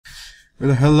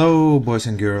Well, hello boys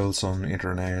and girls on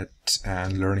internet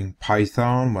and learning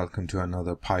Python. Welcome to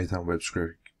another Python web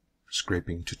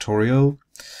scraping tutorial.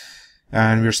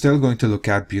 And we're still going to look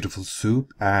at BeautifulSoup,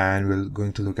 and we're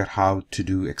going to look at how to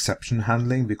do exception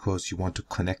handling because you want to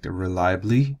connect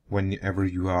reliably whenever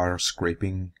you are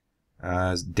scraping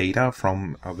data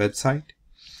from a website.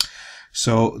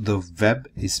 So the web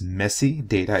is messy,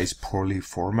 data is poorly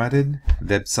formatted,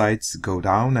 websites go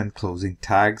down and closing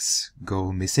tags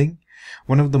go missing.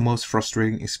 One of the most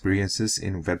frustrating experiences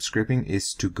in web scraping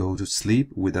is to go to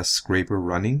sleep with a scraper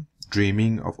running,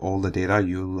 dreaming of all the data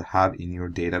you'll have in your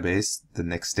database the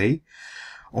next day,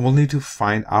 only to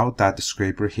find out that the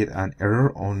scraper hit an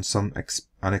error on some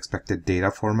unexpected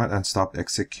data format and stopped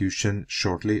execution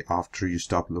shortly after you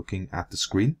stop looking at the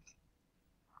screen.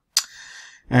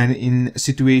 And in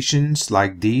situations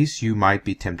like these, you might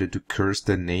be tempted to curse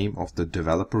the name of the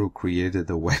developer who created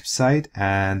the website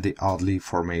and the oddly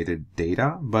formatted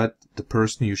data, but the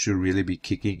person you should really be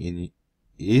kicking in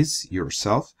is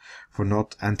yourself for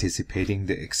not anticipating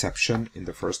the exception in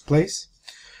the first place.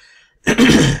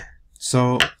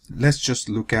 So let's just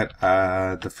look at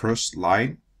the first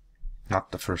line,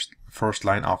 not the first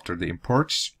line after the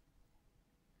imports,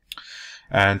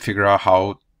 and figure out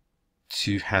how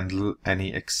to handle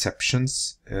any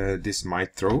exceptions this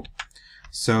might throw.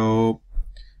 So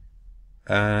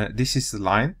this is the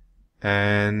line,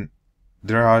 and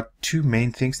there are two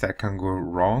main things that can go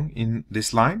wrong in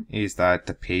this line. Is that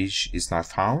the page is not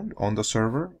found on the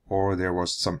server, or there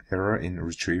was some error in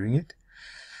retrieving it,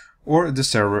 or the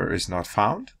server is not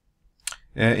found.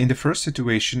 In the first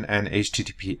situation, an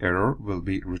HTTP error will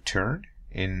be returned.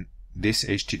 In this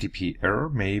HTTP error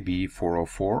may be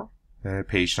 404,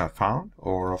 page not found,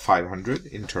 or 500,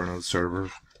 internal server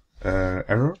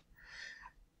error,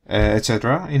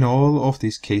 etc. In all of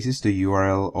these cases, the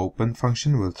URL open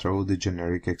function will throw the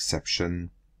generic exception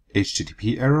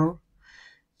HTTP error.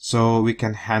 So we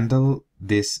can handle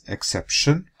this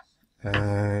exception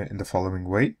in the following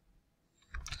way.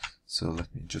 So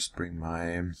let me just bring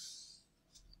my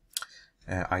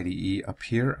IDE up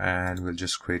here, and we'll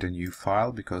just create a new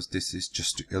file because this is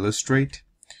just to illustrate.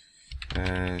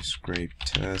 Scrape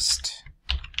test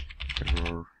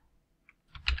error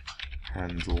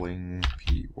handling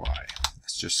py.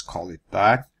 Let's just call it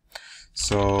that.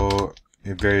 So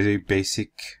in very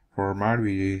basic format,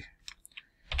 we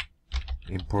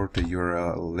import the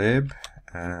URL lib,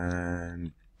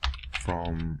 and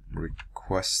from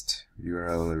request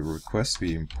URL request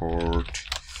we import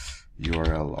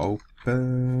URL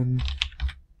open.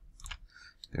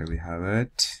 There we have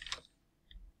it.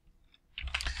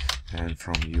 And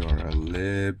from URL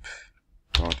lib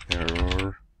dot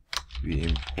error we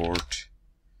import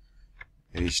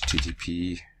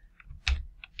HTTP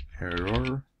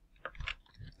error,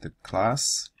 the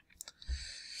class.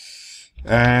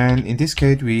 And in this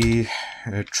case we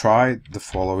try the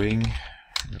following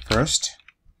first.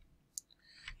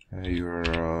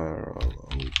 URL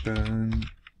open.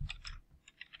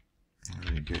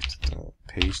 Let me get the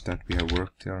page that we have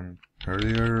worked on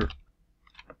earlier.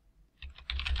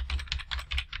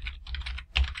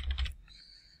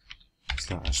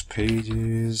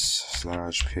 Pages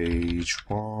 / page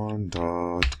 1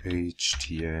 dot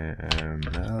html,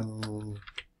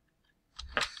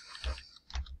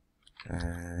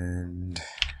 and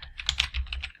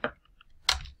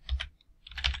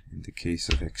in the case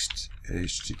of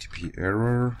HTTP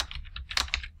error,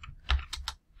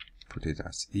 put it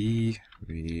as E.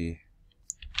 We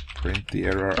print the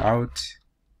error out,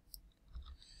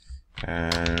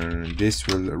 and this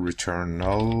will return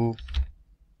null,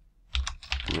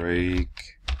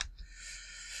 break,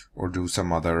 or do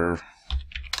some other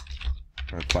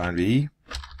plan B.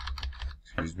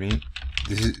 Excuse me.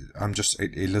 I'm just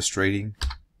illustrating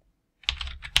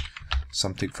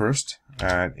something first.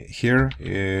 And here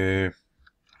the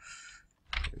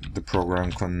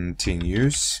program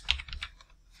continues.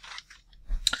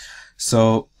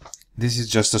 So this is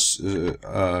just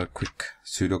a quick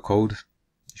pseudocode,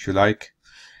 if you like.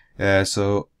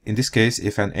 So in this case,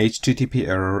 if an HTTP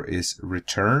error is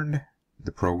returned,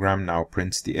 the program now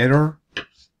prints the error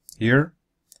here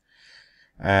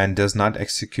and does not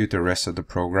execute the rest of the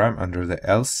program under the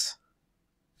else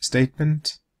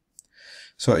statement.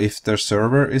 So if the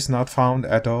server is not found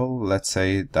at all, let's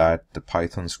say that the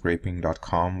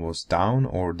pythonscraping.com was down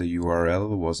or the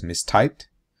URL was mistyped,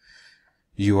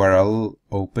 URL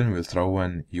open will throw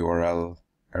an URL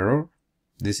error.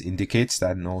 This indicates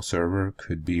that no server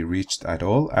could be reached at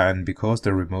all, and because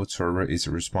the remote server is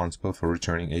responsible for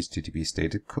returning HTTP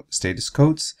status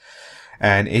codes,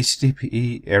 an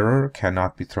HTTP error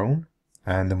cannot be thrown,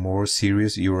 and the more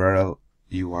serious URL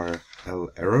URL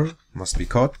error must be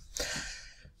caught.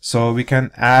 So we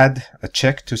can add a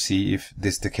check to see if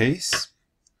this is the case.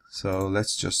 So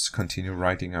let's just continue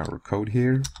writing our code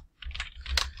here.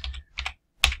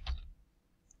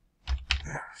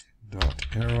 Dot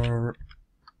error.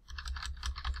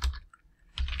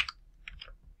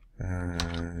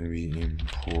 We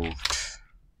import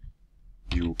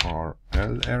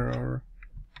URL error.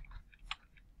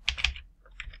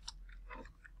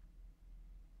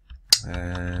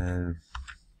 And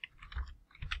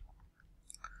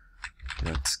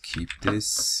let's keep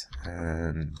this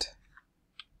and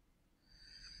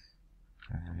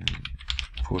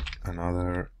put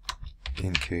another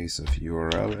in case of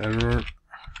URL error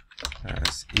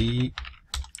as E.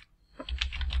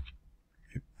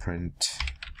 We print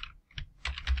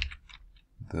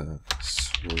the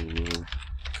server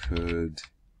could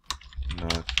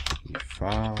not be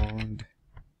found.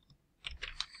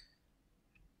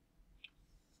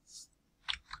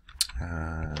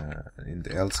 In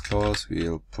the else clause,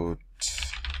 we'll put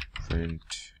print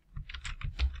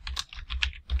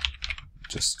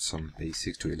just some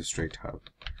basic to illustrate how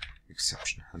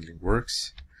exception handling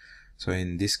works. So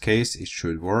in this case, it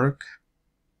should work.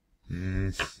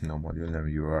 No module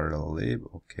name URL lib.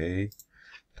 Okay.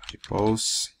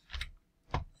 Typos.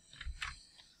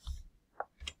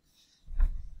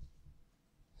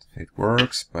 It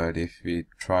works, but if we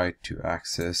try to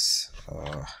access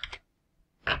a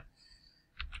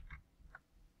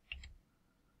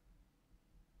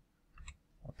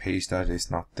page that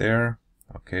is not there,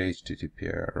 okay, HTTP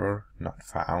error not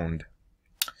found.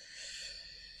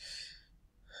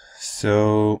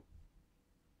 So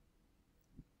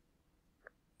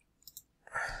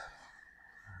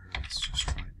let's just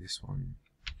try this one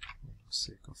for the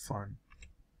sake of fun.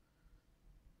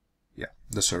 Yeah,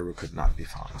 the server could not be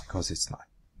found because it's not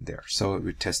there. So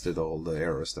we tested all the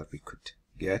errors that we could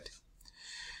get.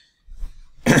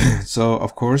 So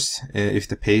of course, if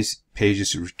the page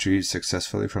is retrieved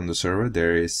successfully from the server,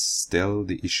 there is still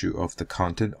the issue of the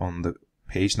content on the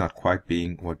page not quite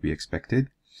being what we expected.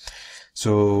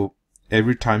 So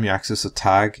every time you access a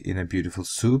tag in a Beautiful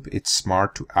Soup, it's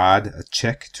smart to add a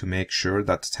check to make sure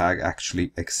that the tag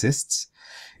actually exists.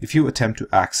 If you attempt to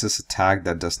access a tag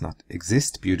that does not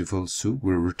exist, Beautiful Soup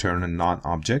will return a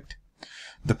non-object.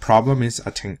 The problem is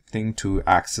attempting to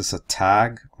access a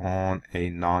tag on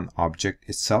a non-object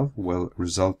itself will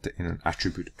result in an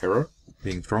attribute error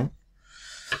being thrown.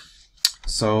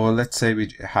 So let's say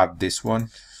we have this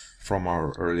one from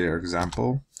our earlier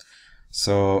example.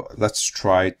 So let's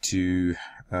try to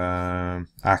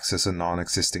access a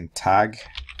non-existing tag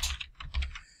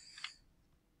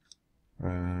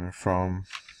from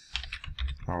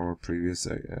our previous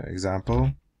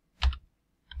example.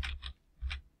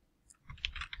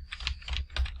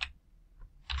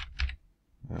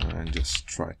 And just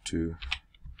try to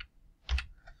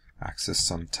access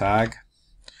some tag.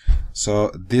 So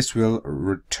this will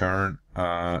return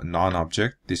a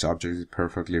non-object. This object is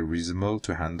perfectly reasonable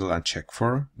to handle and check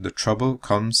for. The trouble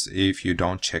comes if you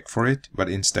don't check for it, but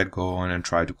instead go on and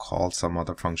try to call some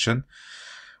other function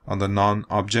on the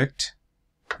non-object,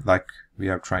 like we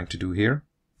are trying to do here.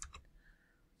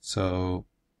 So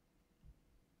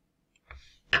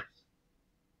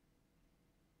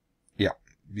yeah,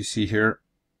 you see here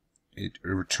it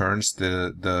returns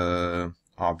the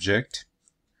object,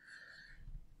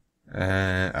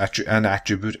 an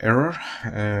attribute error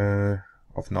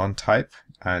of non-type,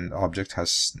 and object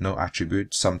has no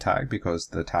attribute some tag because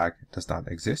the tag does not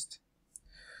exist.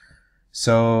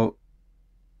 So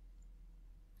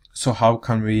how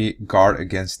can we guard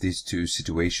against these two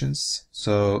situations?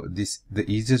 So the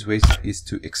easiest way is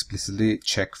to explicitly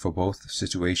check for both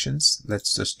situations.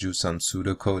 Let's just do some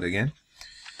pseudocode again.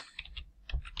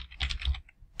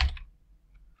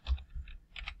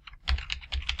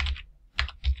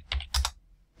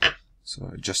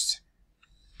 So just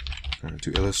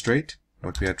to illustrate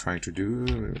what we are trying to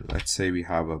do, let's say we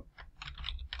have a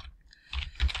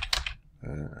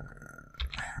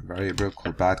variable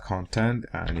called bad content,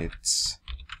 and it's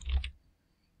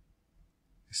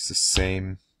the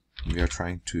same. We are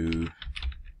trying to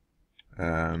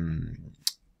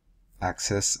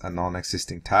access a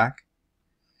non-existing tag.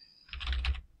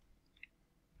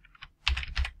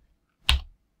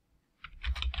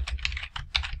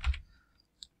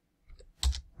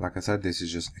 Like I said, this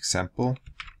is just example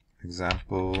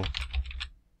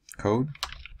code.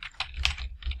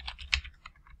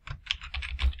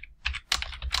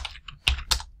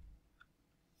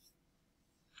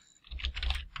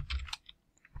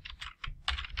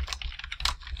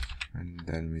 And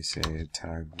then we say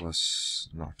tag was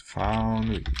not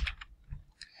found.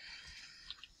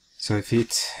 So So if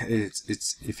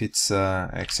it's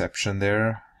exception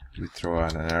there, we throw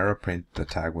out an error, print the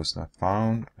tag was not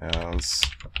found, else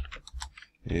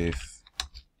if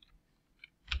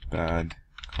bad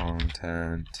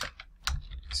content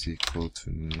is equal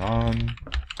to none,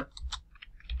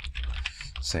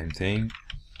 same thing,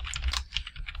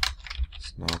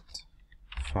 it's not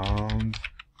found,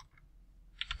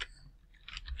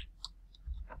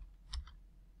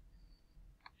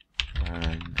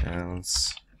 and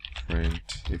else print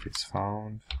if it's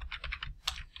found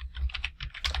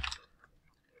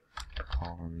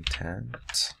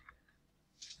content.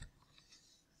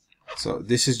 So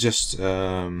this is just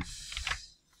to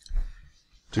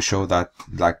show that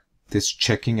like this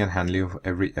checking and handling of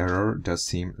every error does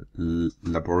seem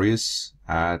laborious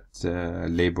at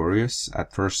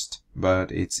first,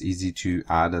 but it's easy to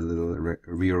add a little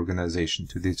reorganization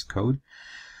to this code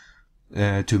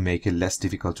to make it less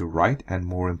difficult to write and,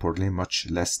 more importantly, much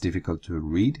less difficult to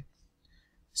read.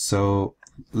 So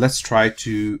let's try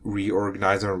to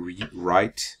reorganize or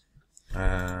rewrite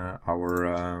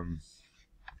our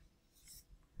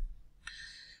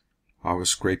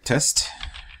scrape test.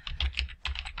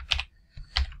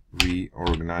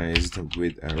 Reorganized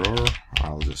with error.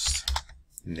 I'll just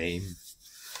name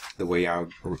the way I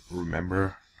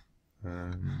remember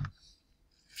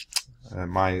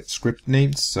my script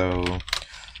names. So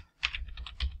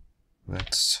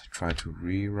let's try to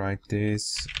rewrite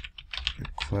this.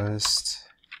 Request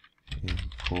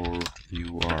import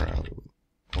URL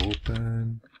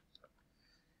open.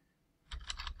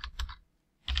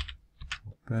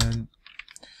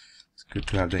 It's good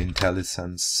to have the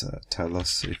IntelliSense tell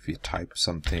us if we type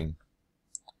something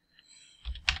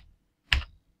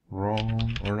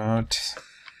wrong or not.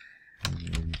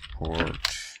 Import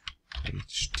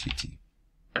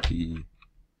HTTP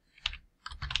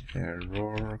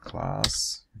error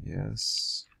class.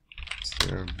 Yes. Is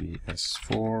there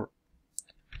BS4?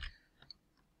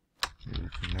 It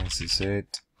recognizes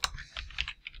it.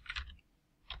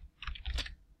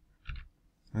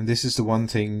 And this is the one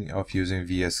thing of using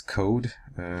VS Code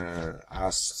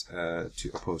opposed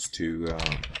to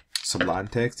Sublime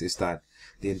Text, is that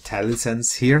the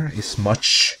IntelliSense here is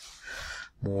much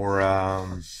more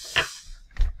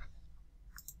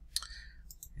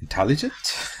intelligent.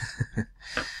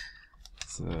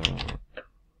 So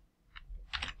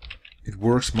it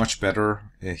works much better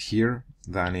here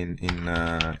than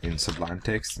in Sublime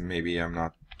Text. Maybe I'm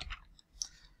not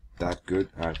that good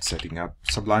at setting up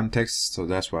Sublime Text, so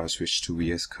that's why I switched to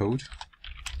VS Code.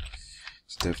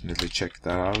 So definitely check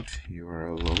that out.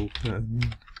 URL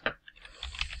open.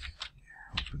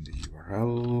 Open the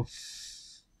URL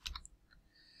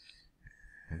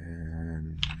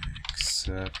and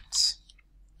accept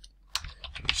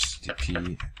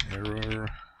HTTP error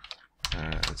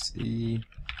as E.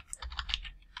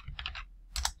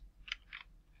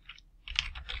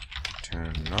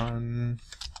 Return none.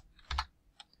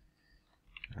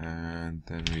 And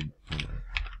then we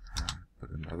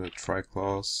put another try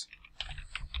clause.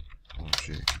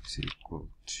 Object is equal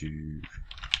to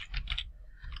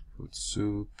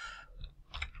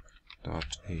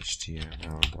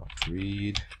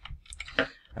BeautifulSoup.html.read.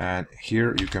 And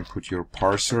here you can put your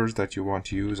parsers that you want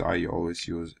to use. I always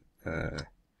use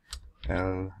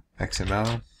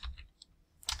XML.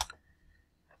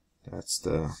 That's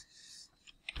the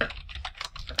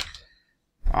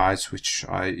I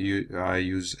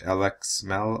use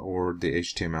LXML or the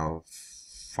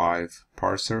HTML5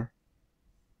 parser.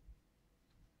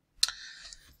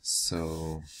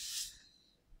 So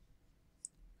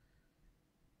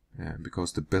yeah,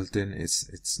 because the built-in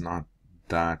it's not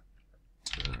that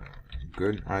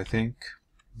good, I think.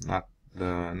 Not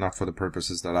for the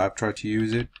purposes that I've tried to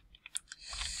use it.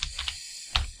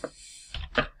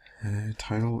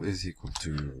 Title is equal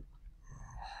to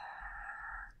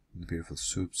Beautiful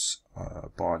Soup's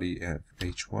body at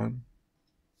h1.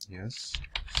 Yes.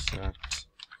 Set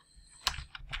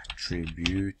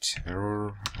attribute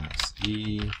error as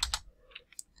E.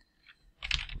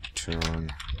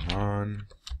 Return none.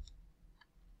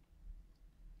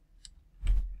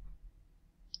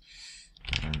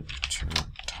 And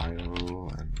return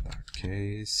title in that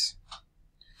case.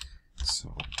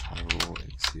 So title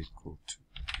is equal to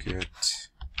get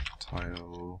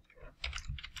title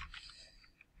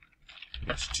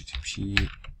HTTP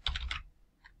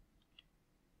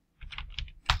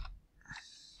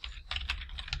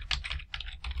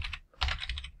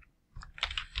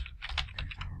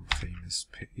our famous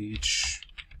page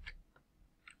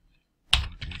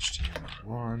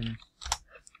HTML1.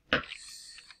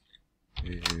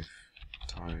 If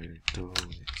title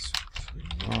is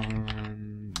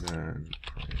none, then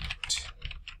print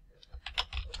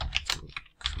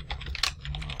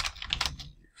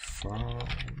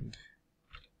found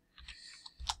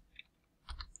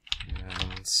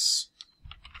else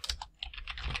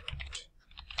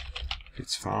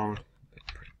it's found,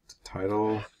 print the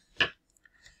title.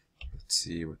 Let's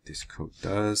see what this code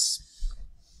does.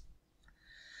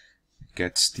 It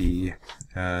gets the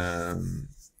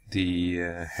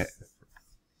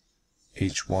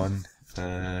h1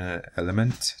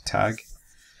 element tag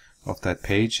of that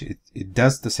page. It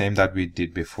does the same that we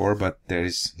did before, but there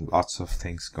is lots of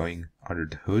things going under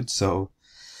the hood. So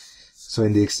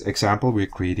in this example, we're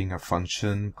creating a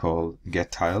function called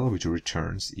getTitle, which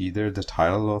returns either the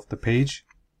title of the page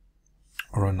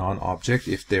or a non-object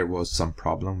if there was some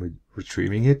problem with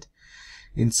retrieving it.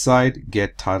 Inside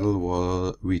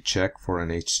getTitle, we check for an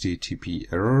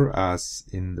HTTP error as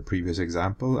in the previous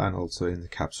example, and also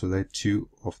encapsulate 2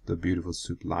 of the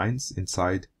BeautifulSoup lines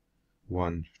inside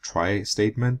one try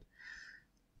statement.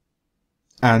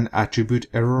 An attribute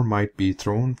error might be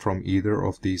thrown from either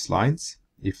of these lines.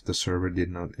 If the server did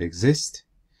not exist,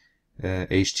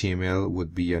 HTML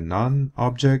would be a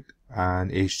non-object,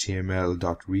 and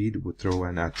HTML.read would throw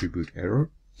an attribute error.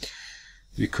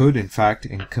 We could, in fact,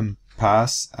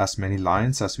 encompass as many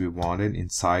lines as we wanted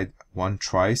inside one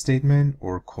try statement,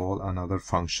 or call another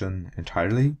function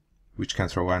entirely, which can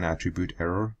throw an attribute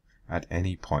error at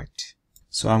any point.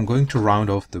 So I'm going to round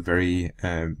off the very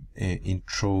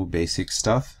intro basic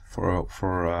stuff for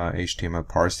HTML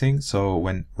parsing. So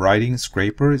when writing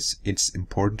scrapers, it's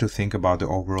important to think about the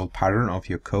overall pattern of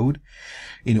your code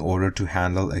in order to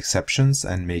handle exceptions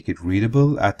and make it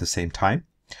readable at the same time.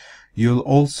 You'll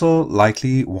also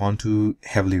likely want to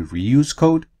heavily reuse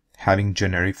code. Having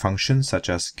generic functions such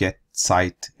as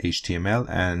getSite.html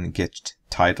and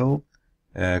getTitle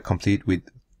complete with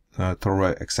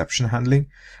thorough exception handling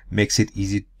makes it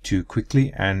easy to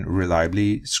quickly and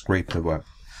reliably scrape the web.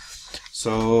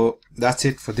 So that's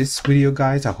it for this video,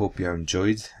 guys. I hope you have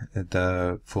enjoyed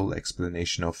the full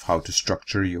explanation of how to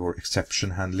structure your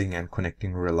exception handling and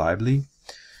connecting reliably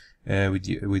with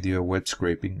your web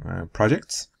scraping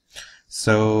projects.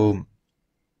 So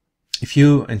if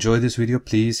you enjoyed this video,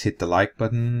 please hit the like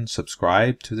button,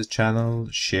 subscribe to the channel,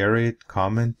 share it,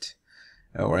 comment,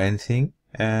 or anything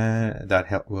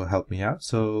that will help me out.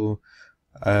 So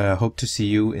hope to see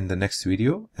you in the next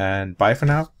video, and bye for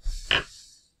now.